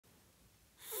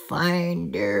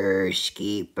Finders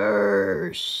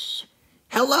Keepers.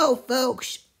 Hello,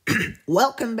 folks.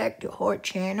 Welcome back to our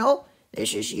channel.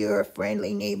 This is your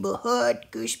friendly neighborhood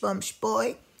Goosebumps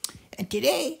boy. And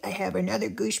today I have another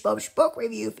Goosebumps book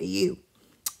review for you.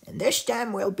 And this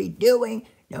time we'll be doing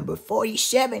number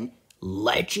 47,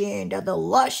 Legend of the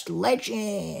Lost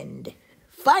Legend.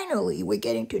 Finally, we're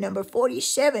getting to number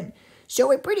 47. So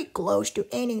we're pretty close to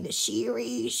ending the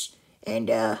series.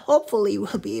 And hopefully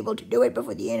we'll be able to do it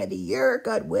before the end of the year,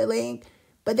 God willing.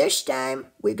 But this time,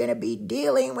 we're going to be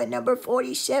dealing with number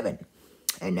 47.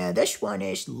 And this one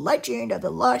is Legend of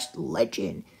the Lost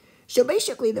Legend. So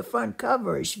basically, the front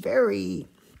cover is very,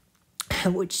 I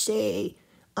would say,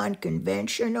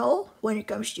 unconventional when it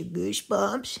comes to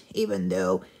Goosebumps. Even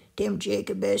though Tim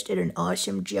Jacobus did an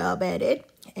awesome job at it,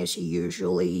 as he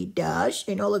usually does.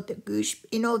 In all the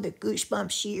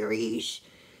Goosebumps series,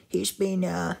 he's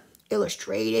been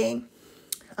illustrating.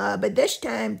 But this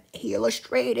time, he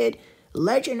illustrated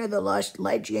Legend of the Lost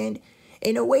Legend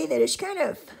in a way that is kind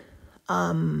of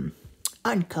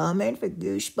uncommon for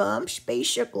Goosebumps.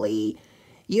 Basically,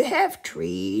 you have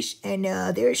trees and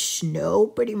there's snow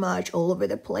pretty much all over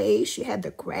the place. You have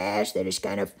the grass that is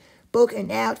kind of poking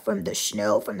out from the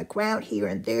snow from the ground here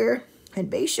and there. And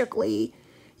basically,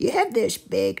 you have this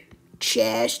big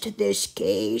chest, this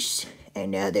case,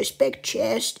 and this big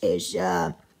chest is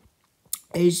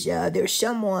there's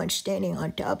someone standing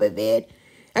on top of it.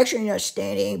 Actually, not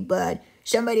standing, but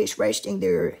somebody's resting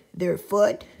their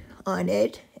foot on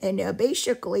it. And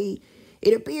basically,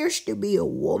 it appears to be a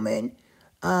woman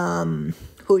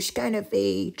who's kind of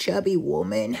a chubby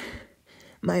woman.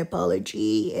 My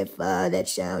apology if that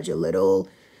sounds a little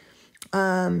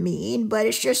mean, but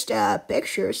it's just a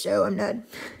picture, so I'm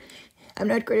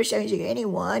not criticizing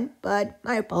anyone, but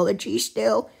my apologies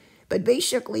still. But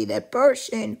basically, that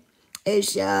person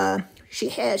is she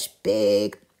has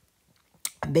big,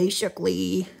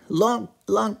 basically long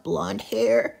blonde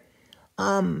hair,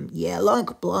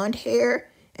 long blonde hair,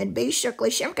 and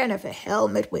basically some kind of a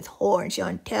helmet with horns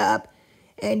on top,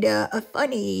 and a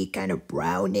funny kind of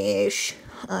brownish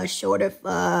sort of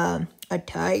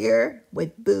attire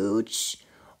with boots,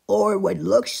 or what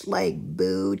looks like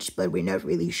boots, but we're not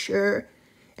really sure.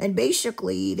 And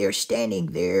basically, they're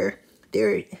standing there,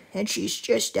 and she's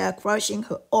just crossing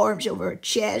her arms over her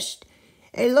chest.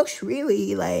 And it looks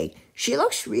really like, she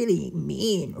looks really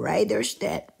mean, right? There's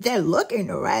that look in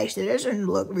her eyes that doesn't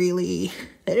look really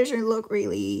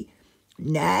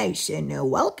nice and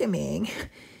welcoming.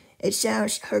 It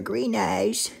sounds, her green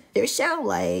eyes, they sound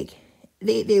like,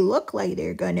 they look like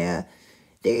they're gonna,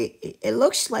 it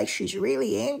looks like she's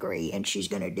really angry and she's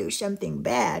gonna do something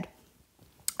bad.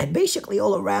 And basically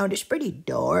all around is pretty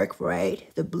dark,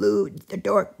 right? The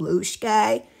dark blue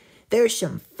sky. There's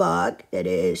some fog that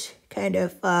is kind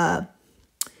of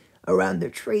around the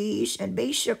trees, and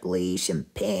basically some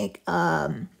pink.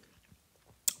 The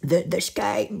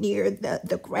sky near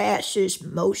the grass is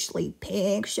mostly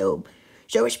pink, so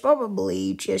it's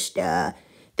probably just the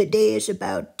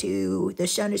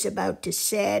sun is about to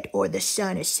set, or the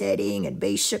sun is setting, and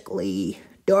basically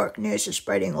darkness is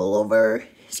spreading all over.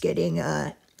 It's getting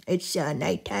it's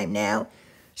nighttime now,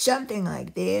 something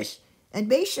like this. And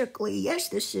basically, yes,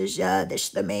 this is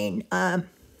the main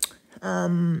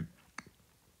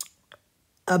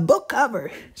book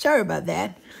cover. Sorry about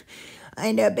that.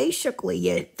 And basically,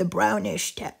 yeah, the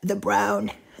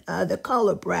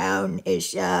color brown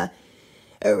is a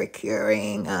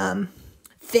recurring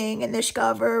thing in this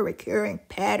cover, recurring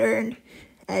pattern,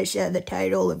 as the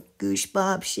title of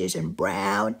Goosebumps is in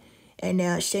brown, and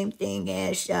same thing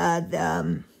as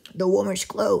the woman's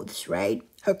clothes, right?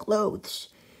 Her clothes.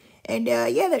 And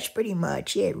yeah, that's pretty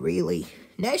much it, really.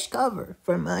 Nice cover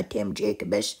from Tim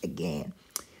Jacobus again.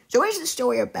 So what's the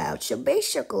story about? So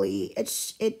basically,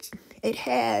 it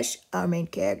has our main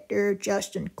character,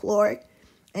 Justin Clark,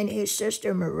 and his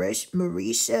sister,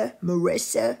 Marissa.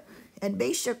 And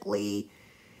basically,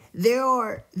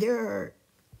 they're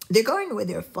going with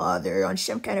their father on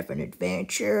some kind of an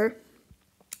adventure.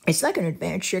 It's like an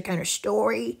adventure kind of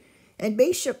story. And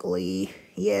basically,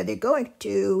 yeah, they're going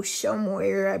to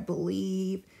somewhere, I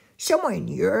believe, somewhere in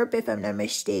Europe, if I'm not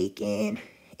mistaken,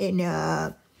 in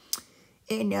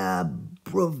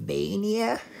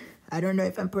Brovania. I don't know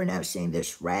if I'm pronouncing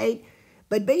this right,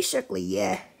 but basically,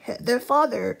 yeah, their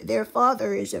father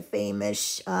is a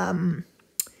famous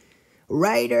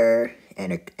writer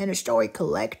and a story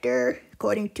collector,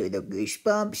 according to the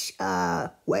Goosebumps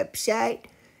website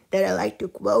that I like to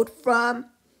quote from.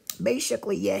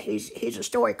 Basically, yeah, he's a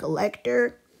story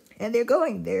collector, and they're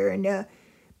going there, and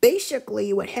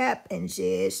basically what happens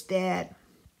is that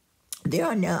they're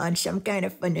on some kind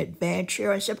of an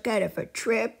adventure, on some kind of a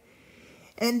trip.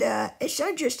 And it's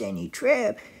not just any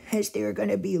trip, as they're going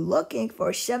to be looking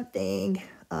for something.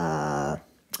 I'm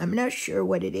not sure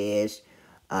what it is.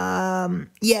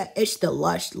 Yeah, it's the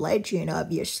Lost Legend,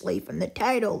 obviously, from the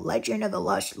title, Legend of the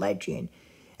Lost Legend.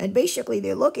 And basically,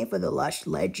 they're looking for the Lost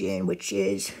Legend, which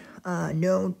is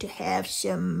known to have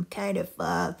some kind of,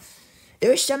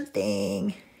 there's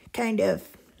something kind of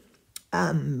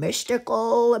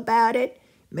mystical about it.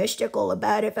 Mystical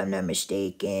about it, if I'm not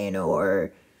mistaken,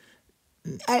 or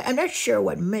I'm not sure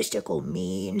what mystical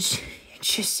means. It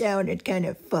just sounded kind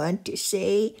of fun to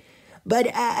say. But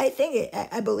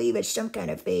I believe it's some kind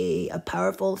of a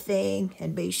powerful thing,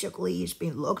 and basically it's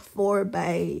being looked for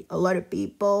by a lot of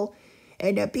people,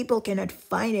 and people cannot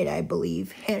find it, I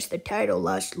believe, hence the title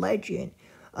Lost Legend.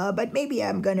 But maybe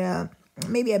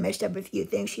maybe I messed up a few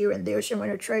things here and there, so I'm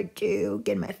gonna try to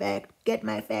get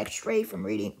my facts straight from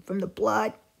reading from the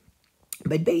plot.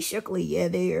 But basically, yeah,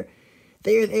 they're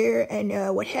there,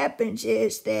 and what happens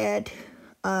is that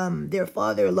their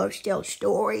father loves to tell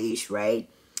stories, right?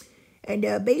 And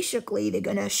basically, they're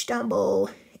gonna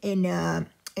stumble into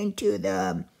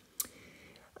the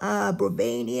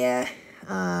Brovania,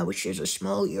 which is a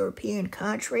small European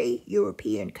country,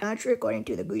 according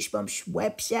to the Goosebumps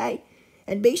website.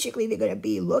 And basically, they're gonna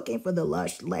be looking for the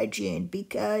Lost Legend,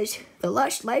 because the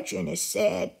Lost Legend is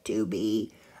said to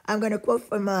be. I'm gonna quote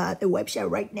from the website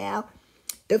right now.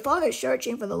 The father is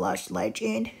searching for the Lost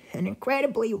Legend, an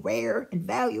incredibly rare and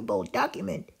valuable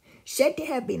document said to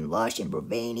have been lost in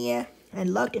Brovania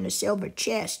and locked in a silver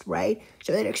chest, right?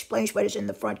 So that explains what is in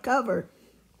the front cover.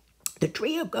 The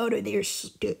trio go to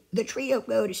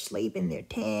sleep in their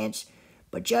tents,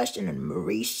 but Justin and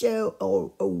Mauricio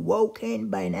are awoken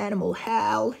by an animal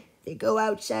howl. They go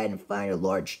outside and find a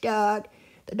large dog.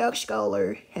 The dog's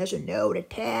collar has a note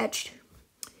attached,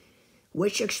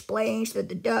 which explains that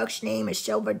the dog's name is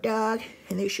Silver Dog,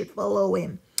 and they should follow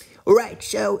him. Right,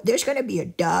 so there's gonna be a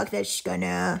dog that's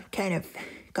gonna kind of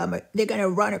they're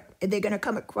gonna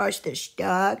come across this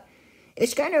dog.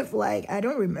 It's kind of like, I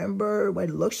don't remember what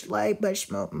it looks like, but it's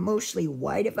mostly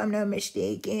white, if I'm not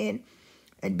mistaken.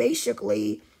 And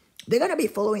basically, they're gonna be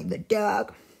following the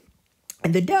dog,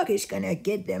 and the dog is gonna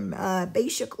get them.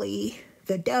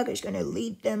 The dog is gonna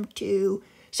lead them to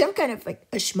some kind of like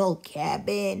a small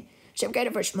cabin. Some kind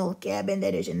of a small cabin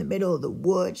that is in the middle of the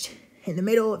woods, in the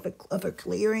middle of a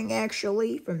clearing,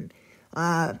 actually, from,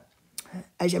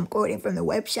 as I'm quoting from the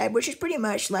website, which is pretty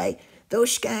much like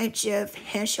those kinds of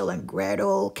Hansel and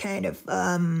Gretel kind of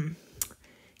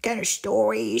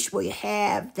stories where you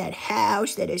have that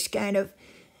house that is kind of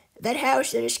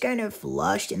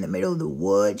lost in the middle of the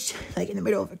woods, like in the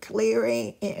middle of a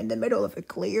clearing,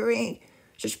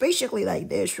 So it's basically like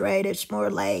this, right? It's more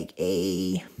like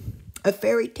a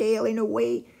fairy tale in a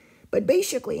way, but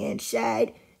basically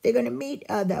inside they're gonna meet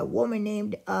that woman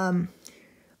named Ivana,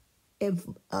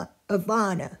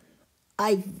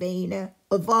 I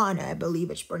believe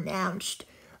it's pronounced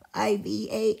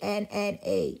Ivanna,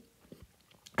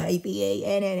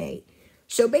 Ivanna.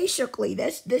 So basically,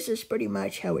 this is pretty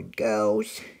much how it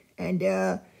goes,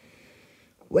 and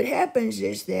what happens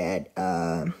is that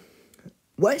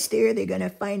once they're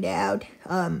gonna find out.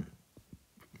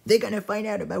 They're going to find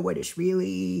out about what is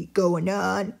really going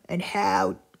on and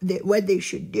what they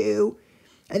should do.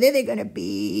 And then they're going to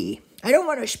be, I don't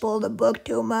want to spoil the book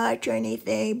too much or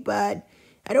anything, but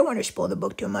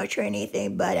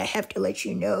I have to let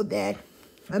you know that,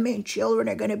 children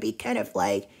are going to be kind of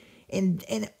like in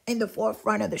the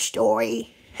forefront of the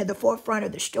story, and they're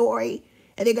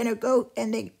going to go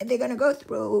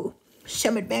through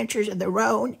some adventures of their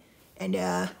own, and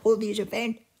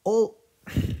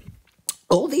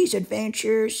all these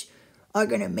adventures are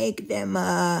going to make them,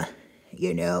 they're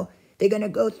going to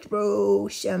go through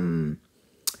some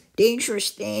dangerous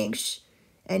things.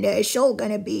 And it's all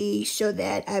going to be so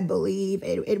that I believe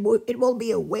it will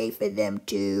be a way for them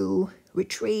to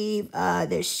retrieve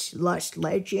this Lost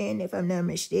Legend, if I'm not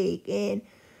mistaken.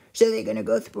 So they're going to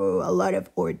go through a lot of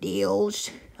ordeals,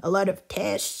 a lot of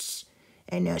tests,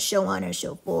 and so on and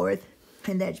so forth.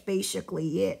 And that's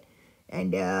basically it.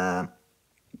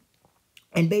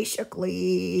 And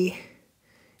basically,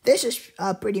 this is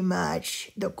pretty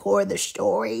much the core of the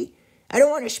story. I don't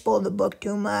want to spoil the book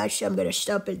too much, so I'm gonna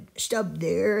stop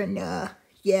there. And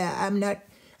yeah, I'm not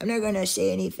gonna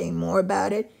say anything more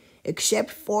about it except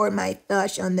for my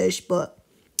thoughts on this book.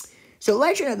 So,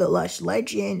 Legend of the Lost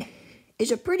Legend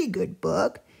is a pretty good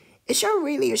book. It's not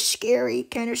really a scary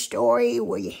kind of story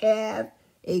where you have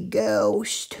a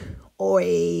ghost or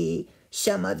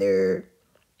some other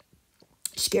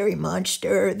scary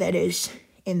monster that is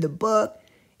in the book.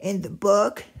 in the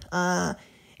book.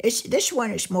 This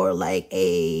one is more like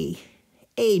a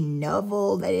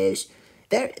novel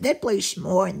that plays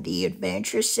more on the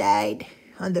adventure side,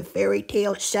 on the fairy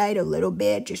tale side a little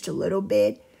bit, just a little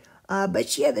bit.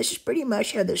 But yeah, this is pretty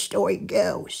much how the story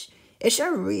goes. It's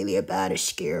not really about a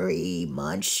scary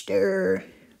monster,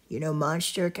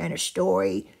 monster kind of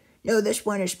story. No, this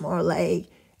one is more like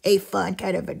a fun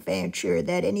kind of adventure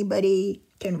that anybody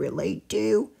can relate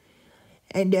to,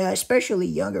 and especially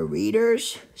younger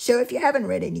readers. So if you haven't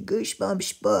read any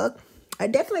Goosebumps book, I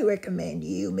definitely recommend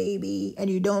you, maybe, and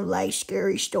you don't like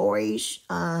scary stories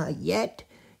yet,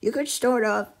 you could start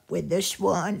off with this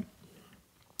one,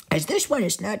 as this one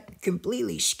is not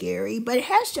completely scary, but it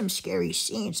has some scary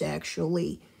scenes,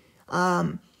 actually.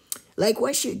 Like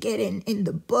once you get in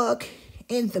the book,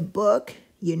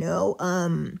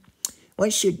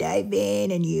 once you dive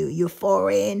in and you fall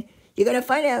in, you're gonna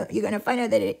find out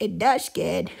that it does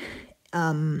get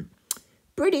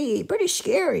pretty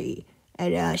scary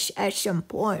at some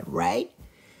point, right?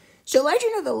 So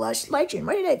Legend of the Lost Legend,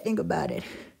 what did I think about it?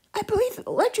 I believe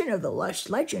Legend of the Lost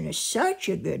Legend is such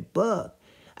a good book.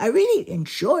 I really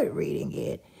enjoy reading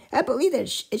it. I believe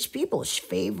that it's people's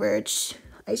favorites.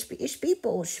 It's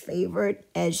people's favorite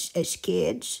as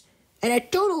kids. And I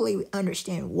totally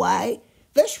understand why.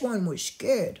 This one was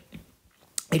good.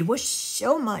 It was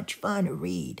so much fun to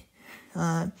read.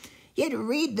 You had to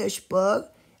read this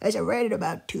book, as I read it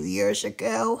about 2 years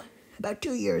ago.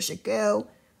 3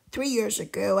 years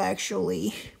ago,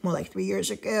 actually. More like 3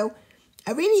 years ago.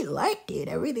 I really liked it.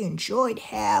 I really enjoyed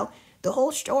how the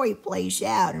whole story plays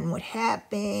out and what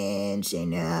happens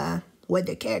and what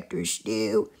the characters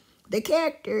do. The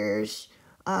characters,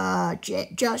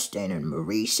 Justin and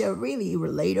Marisa, really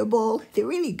relatable. They're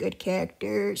really good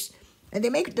characters, and they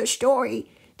make the story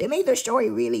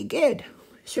really good.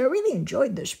 So I really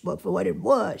enjoyed this book for what it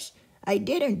was. I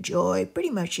did enjoy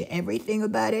pretty much everything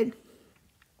about it,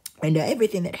 and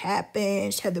everything that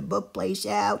happens, how the book plays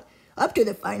out, up to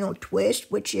the final twist,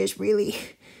 which is really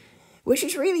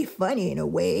funny in a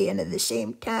way, and at the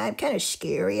same time kind of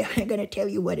scary. I'm not gonna tell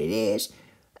you what it is.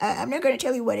 But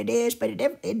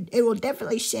it will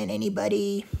definitely send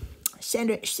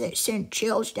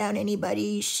chills down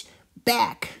anybody's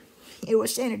back. It will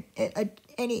send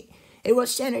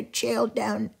a chill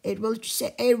down. It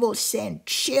will send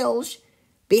chills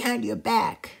behind your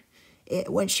back.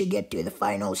 Once you get to the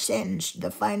final sentence,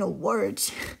 the final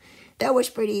words. That was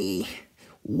pretty.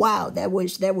 Wow, that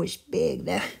was big.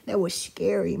 That was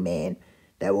scary, man.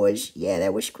 That was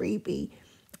creepy.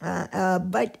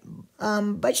 But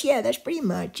yeah, that's pretty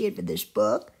much it for this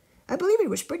book. I believe it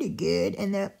was pretty good,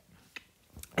 and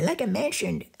like I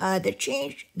mentioned, the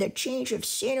change of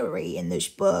scenery in this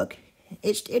book,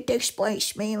 it takes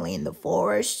place mainly in the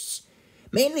forests,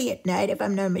 mainly at night, if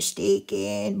I'm not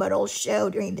mistaken, but also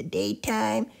during the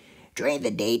daytime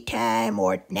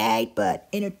or at night, but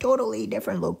in a totally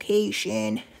different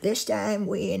location. This time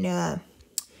we're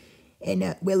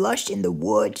lost in the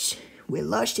woods. We're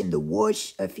lost in the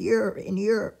woods of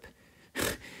Europe,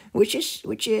 which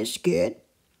is good.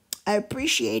 I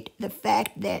appreciate the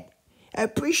fact that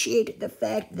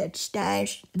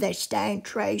Stein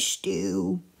tries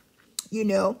to,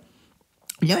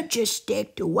 not just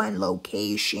stick to one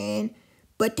location,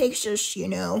 but takes us,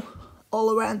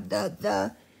 all around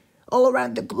the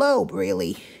globe,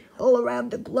 really. All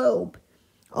around the globe.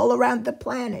 All around the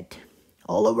planet.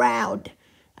 All around.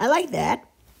 I like that.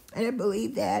 And I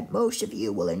believe that most of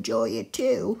you will enjoy it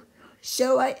too.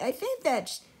 So I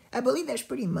believe that's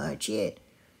pretty much it.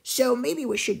 So maybe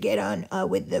we should get on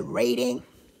with the rating.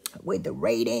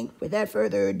 Without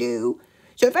further ado.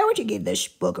 So if I were to give this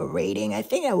book a rating, I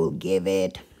think I will give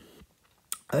it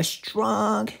a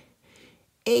strong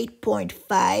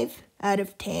 8.5 out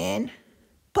of 10.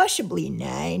 Possibly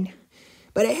 9,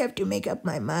 but I have to make up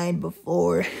my mind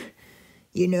before,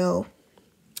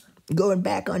 going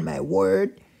back on my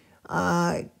word.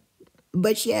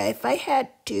 But yeah, if I had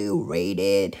to rate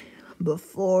it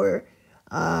before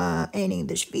ending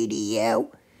this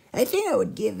video, I think I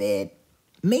would give it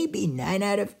maybe 9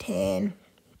 out of 10.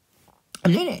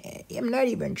 I'm not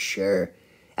even sure.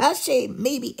 I'll say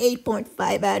maybe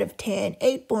 8.5 out of 10,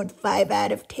 8.5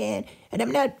 out of 10, and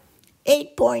I'm not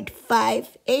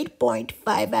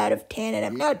 8.5 out of 10, and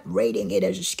I'm not rating it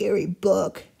as a scary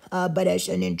book, but as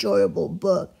an enjoyable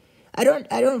book. I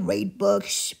don't rate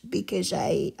books because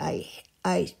I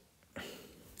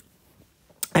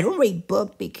don't rate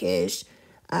book because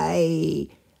I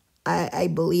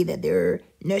believe that they're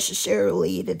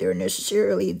necessarily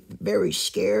very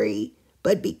scary,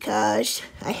 but because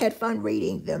I had fun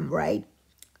reading them, right?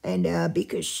 And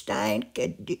because Stein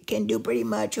can do pretty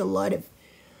much a lot of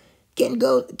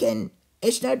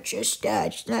it's not just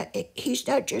he's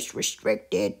not just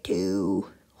restricted to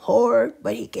horror,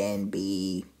 but he can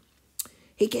give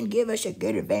us a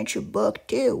good adventure book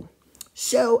too.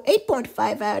 So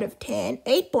 8.5 out of 10,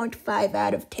 8.5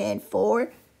 out of 10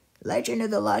 for Legend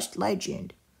of the Lost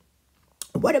Legend.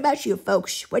 What about you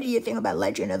folks? What do you think about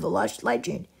Legend of the Lost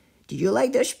Legend? Did you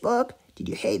like this book? Did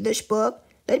you hate this book?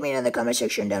 Let me know in the comment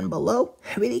section down below.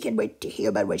 I really can't wait to hear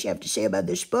about what you have to say about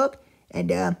this book.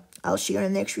 And I'll see you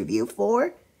in the next review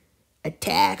for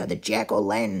Attack of the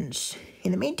Jack-O-Lanterns.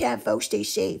 In the meantime, folks, stay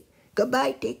safe.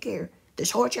 Goodbye, take care.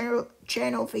 This whole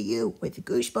channel for you with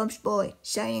Goosebumps Boy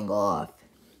signing off.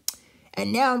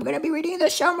 And now I'm going to be reading the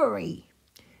summary.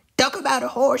 Talk about a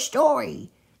horror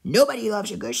story. Nobody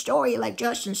loves a good story like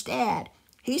Justin's dad.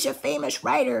 He's a famous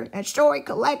writer and story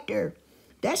collector.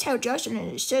 That's how Justin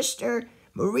and his sister,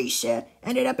 Marisa,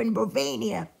 ended up in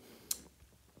Bovania.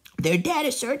 Their dad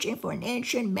is searching for an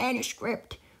ancient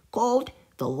manuscript called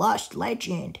The Lost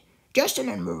Legend. Justin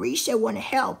and Marisa want to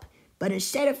help, but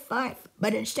instead of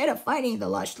finding the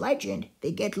lost legend,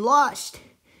 they get lost.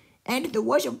 And the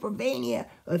woods of Bovania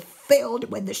are filled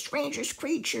with the strangest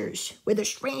creatures,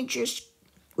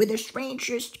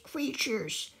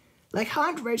 like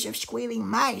hundreds of squealing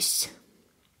mice,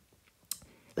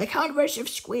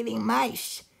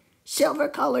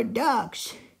 silver-colored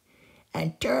dogs,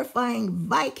 and terrifying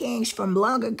Vikings from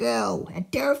long ago.